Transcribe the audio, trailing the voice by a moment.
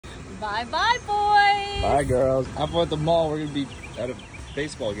Bye-bye, boys. Bye, girls. Have fun at the mall. We're going to be at a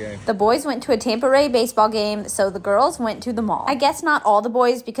baseball game. The boys went to a Tampa Ray baseball game, so the girls went to the mall. I guess not all the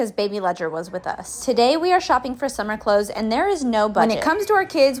boys because Baby Ledger was with us. Today we are shopping for summer clothes and there is no budget. When it comes to our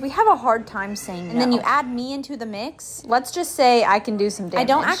kids, we have a hard time saying no. And then you add me into the mix. Let's just say I can do some damage. I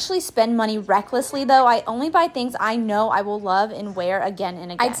don't actually spend money recklessly though. I only buy things I know I will love and wear again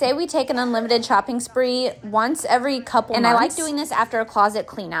and again. I'd say we take an unlimited shopping spree once every couple months. And I like doing this after a closet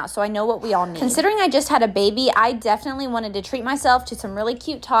clean out, so I know what we all need. Considering I just had a baby, I definitely wanted to treat myself to some really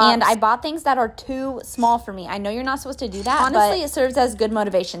cute tops, and I bought things that are too small for me. I know you're not supposed to do that. Honestly, it serves as good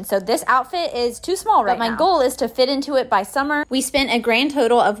motivation. So this outfit is too small right now. But my goal is to fit into it by summer. We spent a grand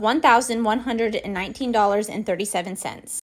total of $1,119.37.